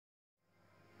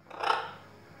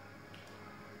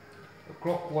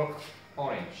Clockwork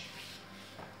Orange.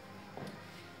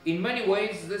 In many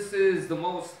ways, this is the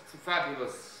most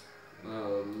fabulous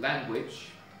language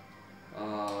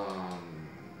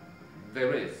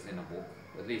there is in a book,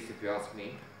 at least if you ask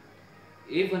me.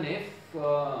 Even if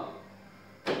for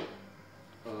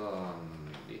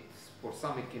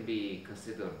some it can be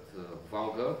considered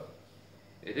vulgar.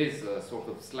 It is a sort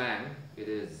of slang, it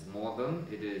is modern,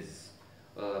 it is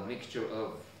a mixture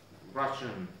of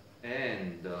Russian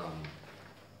and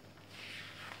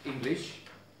English.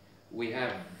 We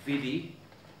have Viddy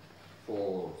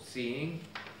for seeing.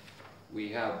 We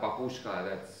have babushka,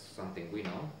 that's something we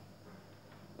know.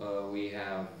 We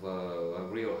have a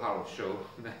real horror show,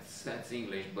 that's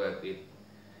English, but it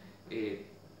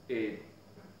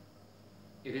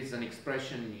is an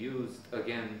expression used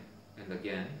again and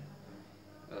again.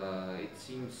 It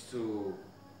seems to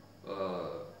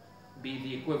be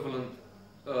the equivalent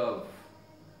of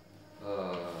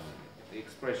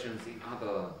expressions in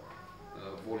other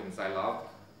volumes I loved.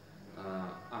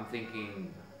 I'm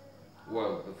thinking,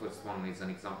 well, the first one is an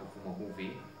example from a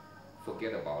movie,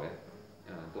 Forget About It,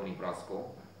 Donnie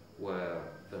Brasco, where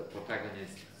the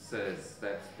protagonist says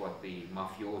that's what the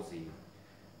mafiosi,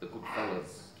 the good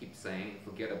fellas, keep saying: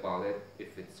 forget about it,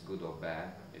 if it's good or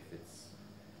bad, if it's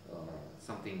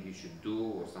something you should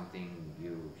do or something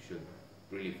you should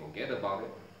really forget about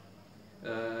it.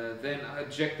 Then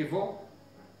adjectivo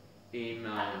in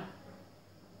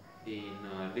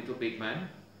Little Big Man,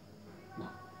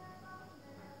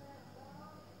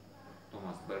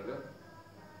 Thomas Berger.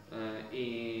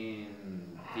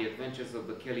 In The Adventures of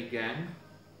the Kelly Gang,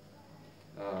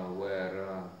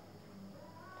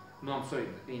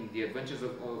 in The Adventures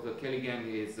of the Kelly Gang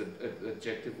is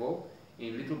adjectival.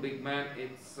 In Little Big Man,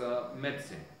 it's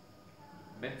medicine.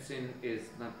 Medicine is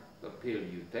not a pill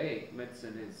you take.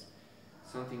 Medicine is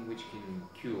something which can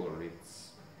cure.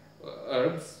 It's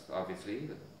herbs, obviously,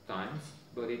 at times,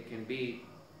 but it can be.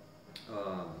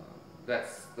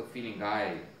 That's the feeling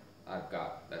I've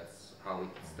got. That's how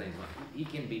it stays on. He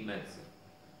can be medicine.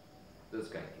 This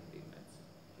guy can be medicine.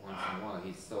 Once in a while,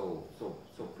 he's so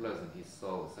pleasant. He's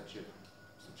such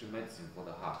a medicine for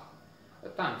the heart.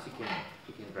 At times, he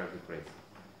can drive you crazy.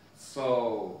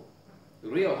 So,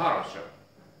 real horror show.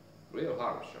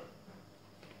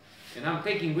 And I'm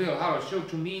taking real horror show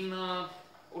to mean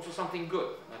also something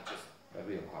good, not just a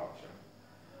real horror show.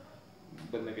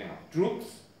 But maybe not.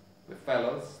 Droogs, the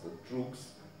fellas, the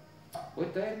droogs.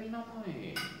 What do I mean?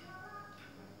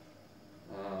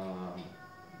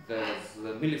 There's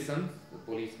the Millicent, the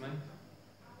policeman.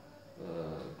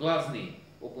 Glazny,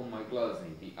 open my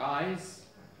Glazny, the eyes.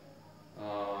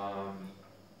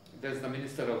 There's the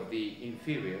Minister of the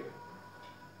Inferior,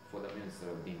 for the Minister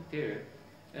of the Interior.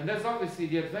 And there's obviously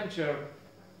the adventure,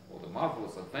 or the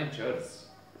marvelous adventures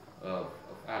of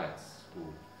Alex,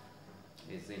 who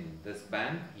is in this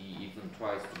band. He even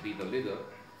tries to be the leader,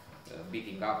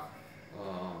 beating up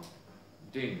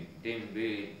Dim being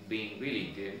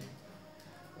really Dim.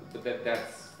 But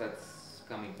that's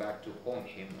coming back to haunt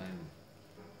him, and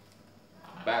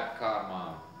bad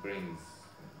karma brings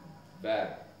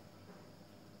bad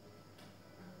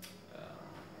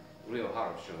real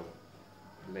horror show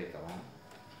later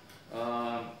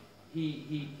on.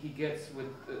 He gets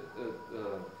with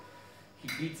he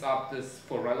beats up this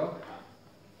Forella, a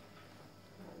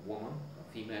woman, a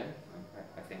female,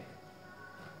 I think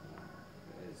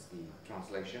is the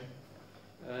translation,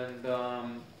 and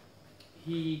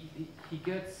he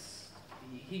gets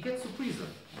to prison.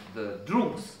 The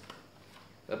droogs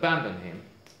abandon him,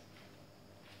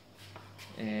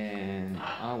 and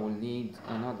I will need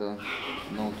another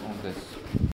note on this.